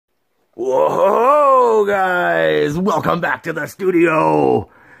Whoa, guys! Welcome back to the studio!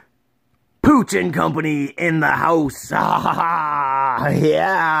 Pooch and Company in the house. Yeah!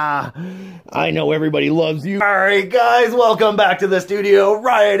 I know everybody loves you. Alright, guys, welcome back to the studio.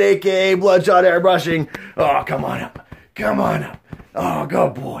 Ryan, aka BloodShot Airbrushing. Oh, come on up. Come on up. Oh,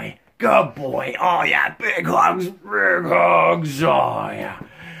 good boy. Good boy. Oh, yeah, big hugs. Big hugs. Oh, yeah.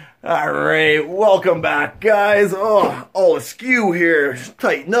 Alright, welcome back, guys. Oh, all askew here. Just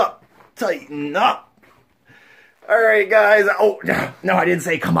tighten up. Tighten up. Alright, guys. Oh, no, I didn't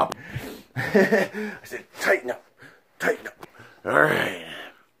say come up. I said tighten up. Tighten up. Alright.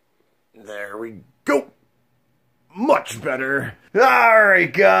 There we go. Much better.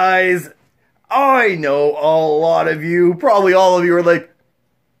 Alright, guys. I know a lot of you, probably all of you are like,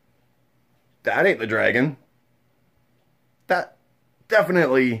 that ain't the dragon. That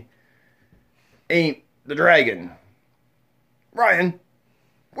definitely ain't the dragon. Ryan,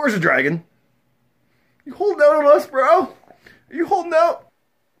 where's the dragon? You holding out on us, bro? Are you holding out?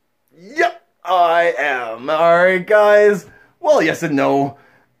 Yep, I am. Alright, guys. Well, yes and no.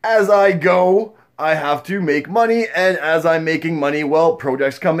 As I go, I have to make money, and as I'm making money, well,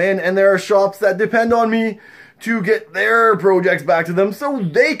 projects come in, and there are shops that depend on me to get their projects back to them so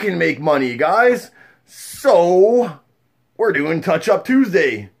they can make money, guys. So, we're doing Touch Up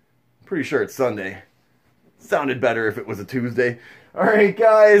Tuesday. Pretty sure it's Sunday. Sounded better if it was a Tuesday. Alright,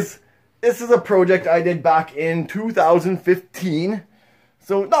 guys. This is a project I did back in 2015.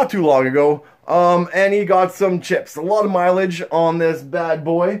 So, not too long ago. And he got some chips. A lot of mileage on this bad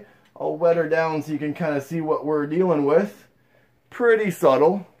boy. I'll wet her down so you can kind of see what we're dealing with. Pretty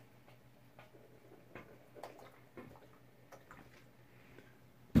subtle.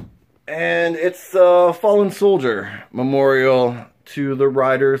 And it's a fallen soldier memorial to the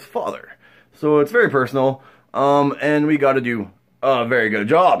rider's father. So it's very personal. And we got to do a very good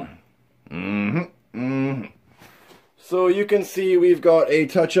job. So you can see we've got a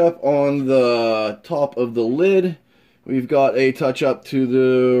touch-up on the top of the lid. We've got a touch-up to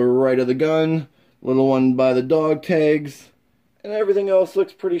the right of the gun. Little one by the dog tags. And everything else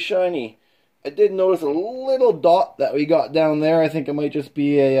looks pretty shiny. I did notice a little dot that we got down there. I think it might just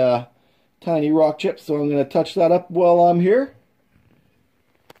be a tiny rock chip. So I'm going to touch that up while I'm here.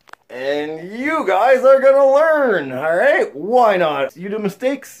 And you guys are going to learn. Alright? Why not? You do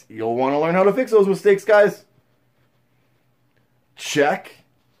mistakes. You'll want to learn how to fix those mistakes, guys. Check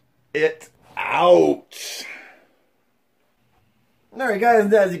it out. Alright,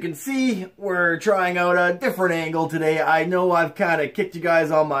 guys, as you can see, we're trying out a different angle today. I know I've kind of kicked you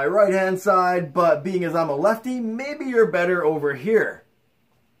guys on my right hand side, but being as I'm a lefty, maybe you're better over here.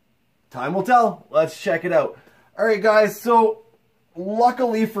 Time will tell. Let's check it out. Alright, guys, so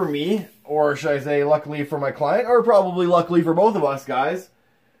luckily for me, or should I say luckily for my client, or probably luckily for both of us, guys,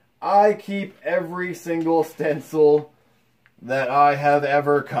 I keep every single stencil that I have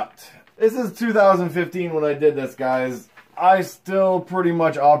ever cut. This is 2015 when I did this, guys. I still pretty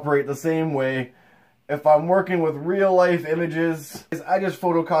much operate the same way. If I'm working with real life images, I just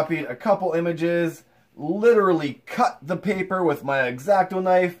photocopied a couple images, literally cut the paper with my Xacto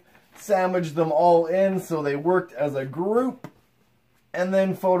knife, sandwiched them all in so they worked as a group, and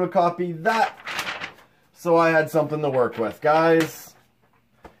then photocopied that so I had something to work with, guys.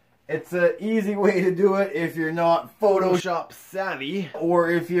 It's an easy way to do it if you're not Photoshop savvy, or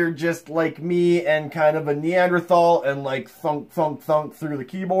if you're just like me and kind of a Neanderthal and like thunk, thunk, thunk through the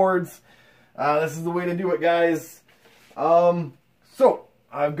keyboards. This is the way to do it, guys. So,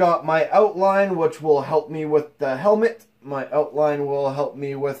 I've got my outline, which will help me with the helmet. My outline will help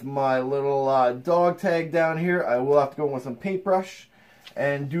me with my little dog tag down here. I will have to go in with some paintbrush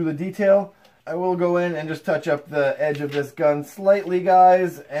and do the detail. I will go in and just touch up the edge of this gun slightly,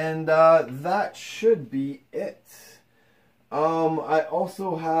 guys, and that should be it. I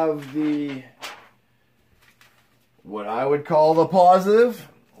also have the, what I would call the positive,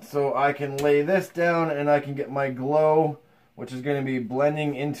 so I can lay this down and I can get my glow, which is going to be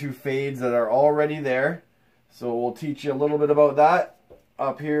blending into fades that are already there. So we'll teach you a little bit about that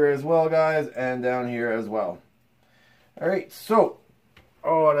up here as well, guys, and down here as well. Alright, so,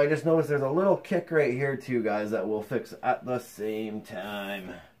 oh, and I just noticed there's a little kick right here too, guys, that we'll fix at the same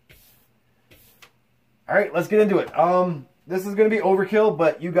time. Alright, let's get into it. This is going to be overkill,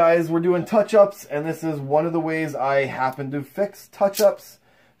 but you guys were doing touch-ups, and this is one of the ways I happen to fix touch-ups.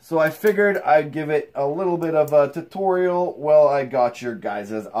 So I figured I'd give it a little bit of a tutorial while I got your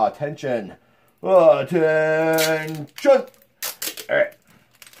guys' attention. Attention! Alright.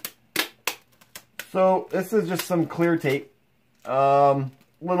 So, this is just some clear tape.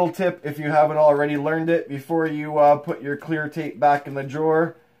 Little tip, if you haven't already learned it, before you put your clear tape back in the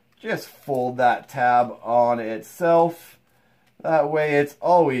drawer, just fold that tab on itself. That way it's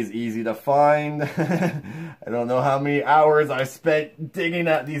always easy to find. I don't know how many hours I spent digging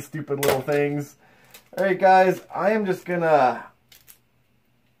at these stupid little things. Alright guys, I am just gonna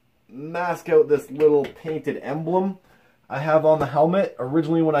mask out this little painted emblem I have on the helmet.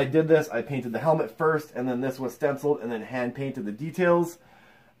 Originally when I did this, I painted the helmet first, and then this was stenciled, and then hand painted the details.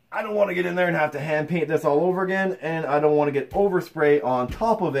 I don't want to get in there and have to hand paint this all over again, and I don't want to get overspray on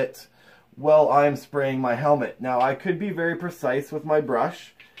top of it while I'm spraying my helmet. Now I could be very precise with my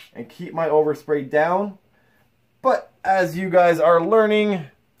brush and keep my overspray down, but as you guys are learning,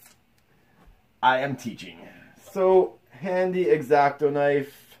 I am teaching. So handy Xacto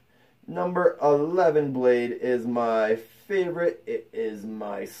knife, number 11 blade is my favorite. It is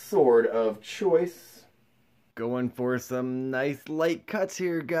my sword of choice. Going for some nice light cuts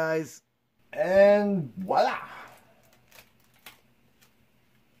here, guys. And voila!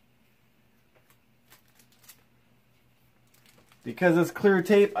 Because it's clear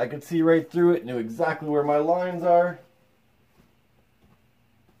tape, I could see right through it, knew exactly where my lines are.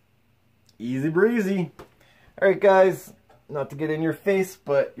 Easy breezy. Alright guys, not to get in your face,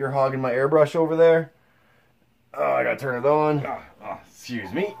 but you're hogging my airbrush over there. Oh, I gotta turn it on.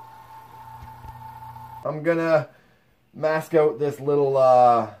 Excuse me. I'm gonna mask out this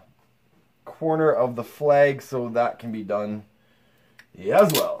little corner of the flag so that can be done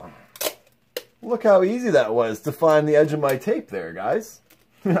as well. Look how easy that was to find the edge of my tape there, guys.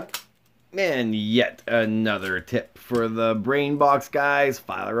 And yet another tip for the brain box guys.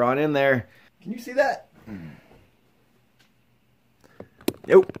 File her on in there. Can you see that?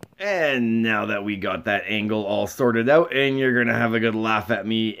 Nope. And now that we got that angle all sorted out, and you're gonna have a good laugh at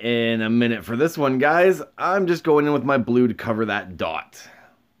me in a minute for this one, guys, I'm just going in with my blue to cover that dot.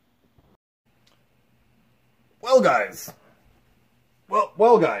 Well guys,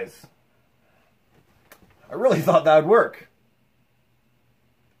 well guys, I really thought that would work.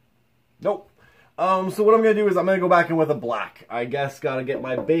 Nope. So what I'm going to do is I'm going to go back in with a black. I guess got to get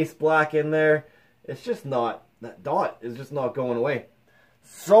my base black in there. It's just not, that dot is just not going away.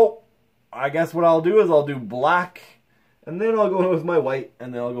 So I guess what I'll do is I'll do black, and then I'll go in with my white,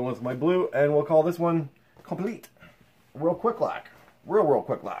 and then I'll go in with my blue, and we'll call this one complete. Real quick lack. Real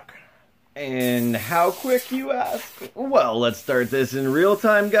quick lack. And how quick, you ask? Well, let's start this in real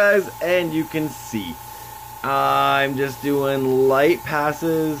time, guys, and you can see. I'm just doing light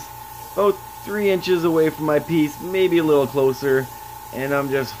passes, about 3 inches away from my piece, maybe a little closer, and I'm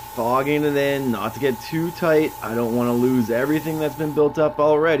just fogging it in, not to get too tight. I don't want to lose everything that's been built up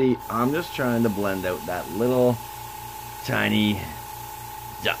already. I'm just trying to blend out that little tiny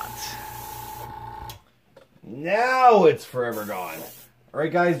dot. Now it's forever gone.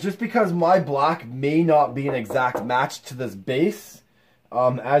 Alright guys, just because my black may not be an exact match to this base,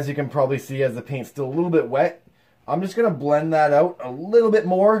 as you can probably see, as the paint's still a little bit wet, I'm just going to blend that out a little bit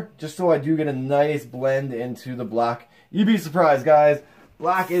more, just so I do get a nice blend into the black. You'd be surprised, guys.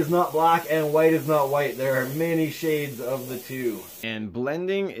 Black is not black and white is not white. There are many shades of the two. And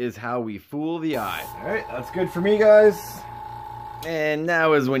blending is how we fool the eye. Alright, that's good for me, guys. And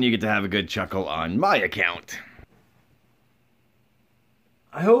now is when you get to have a good chuckle on my account.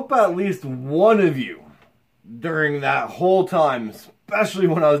 I hope at least one of you during that whole time, especially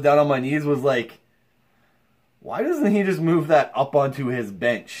when I was down on my knees, was like, why doesn't he just move that up onto his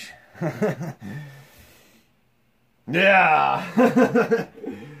bench? Yeah.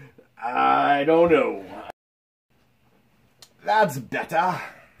 I don't know. That's better.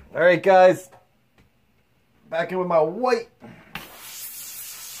 Alright guys, back in with my white.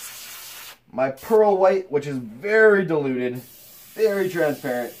 My pearl white, which is very diluted, very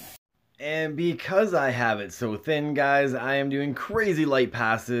transparent. And because I have it so thin, guys, I am doing crazy light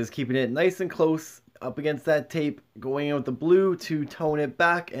passes, keeping it nice and close up against that tape, going in with the blue to tone it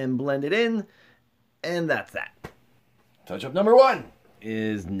back and blend it in, and that's that. Touch up number 1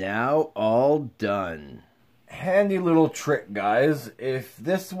 is now all done. Handy little trick, guys. If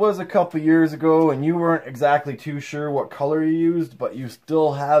this was a couple years ago and you weren't exactly too sure what color you used, but you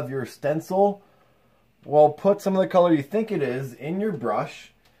still have your stencil, well, put some of the color you think it is in your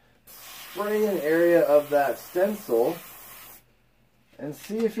brush, spray an area of that stencil, and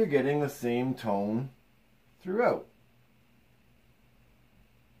see if you're getting the same tone throughout.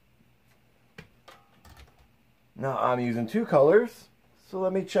 Now I'm using 2 colors, so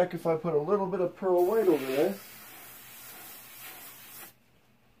let me check if I put a little bit of pearl white over this,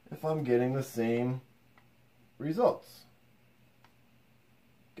 if I'm getting the same results.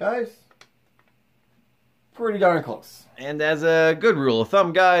 Guys, pretty darn close. And as a good rule of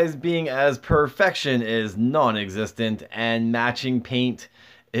thumb, guys, being as perfection is non-existent and matching paint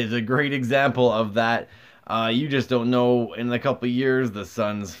is a great example of that. You just don't know, in a couple of years, the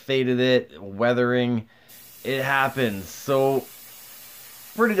sun's faded it, weathering, it happens. So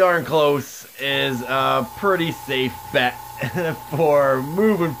pretty darn close is a pretty safe bet for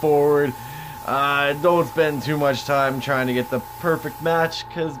moving forward. Don't spend too much time trying to get the perfect match,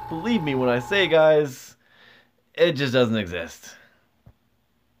 because believe me when I say, guys, it just doesn't exist.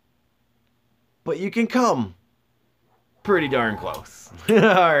 But you can come pretty darn close.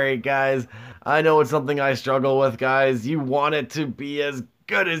 Alright, guys, I know it's something I struggle with, guys. You want it to be as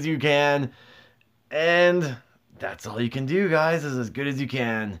good as you can, and that's all you can do, guys, is as good as you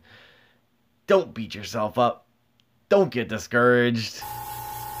can. Don't beat yourself up. Don't get discouraged.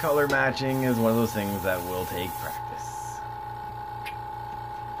 Color matching is one of those things that will take practice.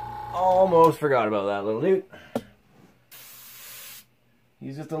 Almost forgot about that little dude.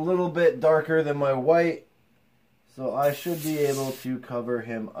 He's just a little bit darker than my white, so I should be able to cover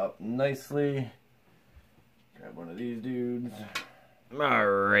him up nicely. Grab one of these dudes.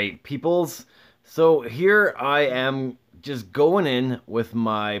 Alright, peoples. So here I am just going in with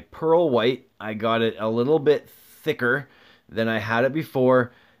my pearl white. I got it a little bit thicker than I had it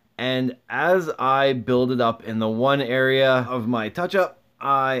before. And as I build it up in the one area of my touch-up,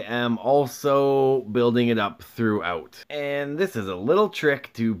 I am also building it up throughout. And this is a little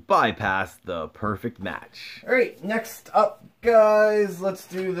trick to bypass the perfect match. Alright, next up, guys, let's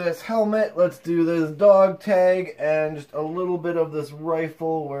do this helmet, let's do this dog tag, and just a little bit of this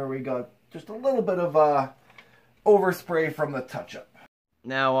rifle where we got just a little bit of overspray from the touch-up.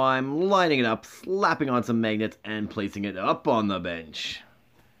 Now I'm lining it up, slapping on some magnets, and placing it up on the bench.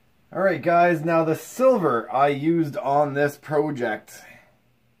 Alright, guys, now the silver I used on this project,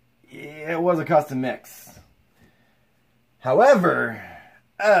 it was a custom mix. However,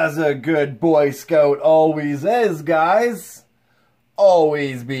 as a good Boy Scout always is, guys,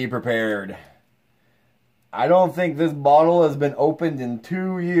 always be prepared. I don't think this bottle has been opened in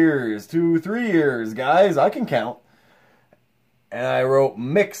 2 years, 3 years, guys. I can count. And I wrote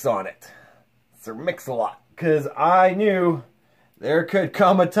mix on it. So mix a lot. Because I knew there could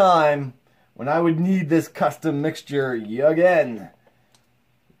come a time when I would need this custom mixture again.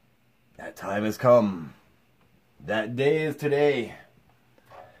 That time has come. That day is today.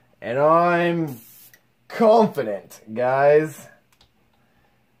 And I'm confident, guys,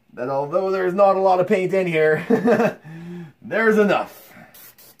 that although there's not a lot of paint in here, there's enough.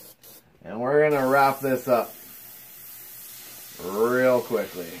 And we're gonna wrap this up real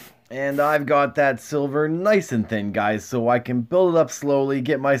quickly. And I've got that silver nice and thin, guys, so I can build it up slowly,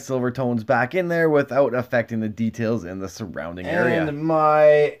 get my silver tones back in there without affecting the details in the surrounding area. And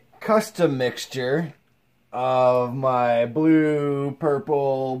my custom mixture of my blue,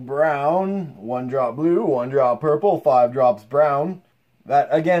 purple, brown, 1 drop blue, 1 drop purple, 5 drops brown. That,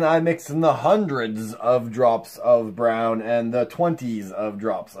 again, I mix in the hundreds of drops of brown and the 20s of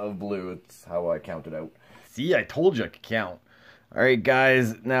drops of blue. It's how I count it out. See, I told you I could count. Alright,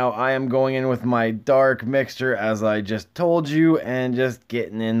 guys, now I am going in with my dark mixture, as I just told you, and just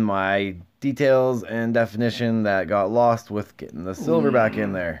getting in my details and definition that got lost with getting the silver back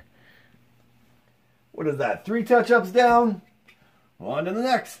in there. What is that, 3 touch-ups down? On to the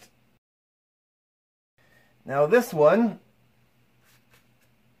next. Now this one,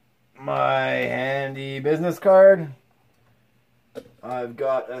 my handy business card. I've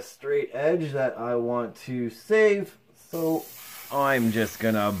got a straight edge that I want to save, so I'm just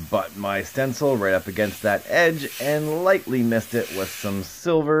gonna butt my stencil right up against that edge and lightly mist it with some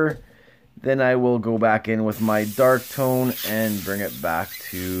silver. Then I will go back in with my dark tone and bring it back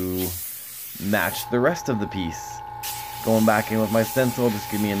to match the rest of the piece. Going back in with my stencil, just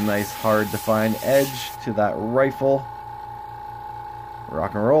give me a nice hard defined edge to that rifle.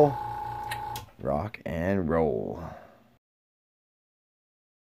 Rock and roll. Rock and roll.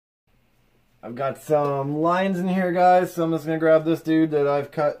 I've got some lines in here, guys, so I'm just going to grab this dude that I've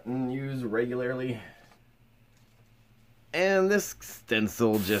cut and use regularly. And this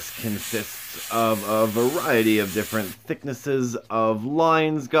stencil just consists of a variety of different thicknesses of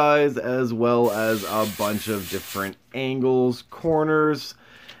lines, guys, as well as a bunch of different angles, corners,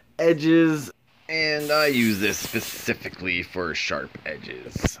 edges, and I use this specifically for sharp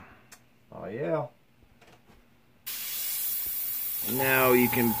edges. Oh yeah. Now you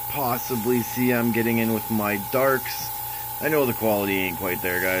can possibly see I'm getting in with my darks. I know the quality ain't quite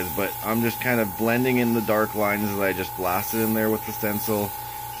there, guys, but I'm just kind of blending in the dark lines as I just blasted in there with the stencil,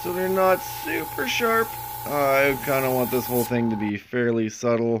 so they're not super sharp. I kind of want this whole thing to be fairly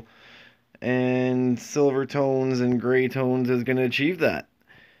subtle, and silver tones and gray tones is going to achieve that.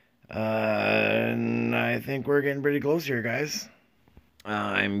 And I think we're getting pretty close here, guys.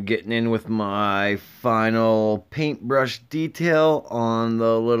 I'm getting in with my final paintbrush detail on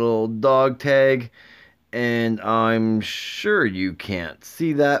the little dog tag, and I'm sure you can't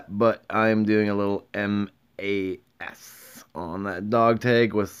see that, but I'm doing a little MAS on that dog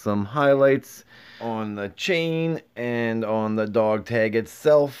tag with some highlights on the chain and on the dog tag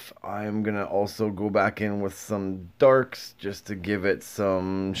itself. I'm gonna also go back in with some darks just to give it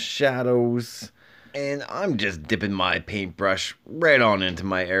some shadows. And I'm just dipping my paintbrush right on into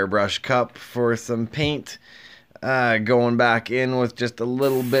my airbrush cup for some paint. Going back in with just a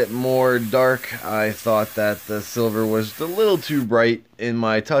little bit more dark. I thought that the silver was just a little too bright in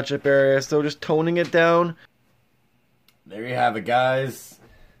my touch-up area, so just toning it down. There you have it, guys.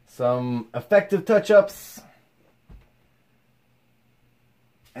 Some effective touch-ups.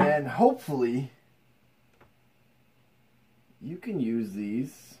 And hopefully you can use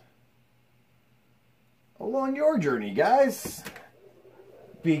these along your journey, guys,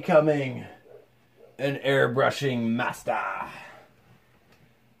 becoming an airbrushing master.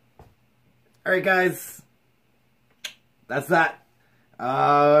 Alright, guys, that's that.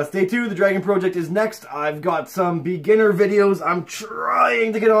 Stay tuned, the Dragon Project is next. I've got some beginner videos I'm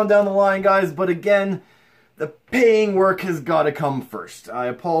trying to get on down the line, guys, but again, the paying work has got to come first. I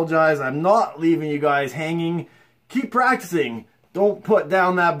apologize, I'm not leaving you guys hanging. Keep practicing. Don't put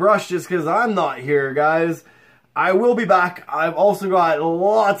down that brush just because I'm not here, guys. I will be back. I've also got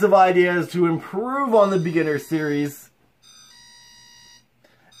lots of ideas to improve on the beginner series.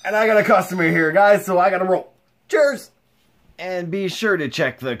 And I got a customer here, guys, so I gotta roll. Cheers! And be sure to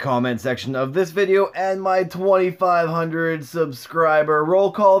check the comment section of this video and my 2,500 subscriber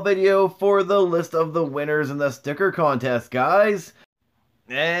roll call video for the list of the winners in the sticker contest, guys.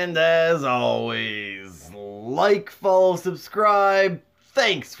 And as always, like, follow, subscribe.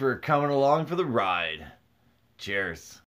 Thanks for coming along for the ride. Cheers.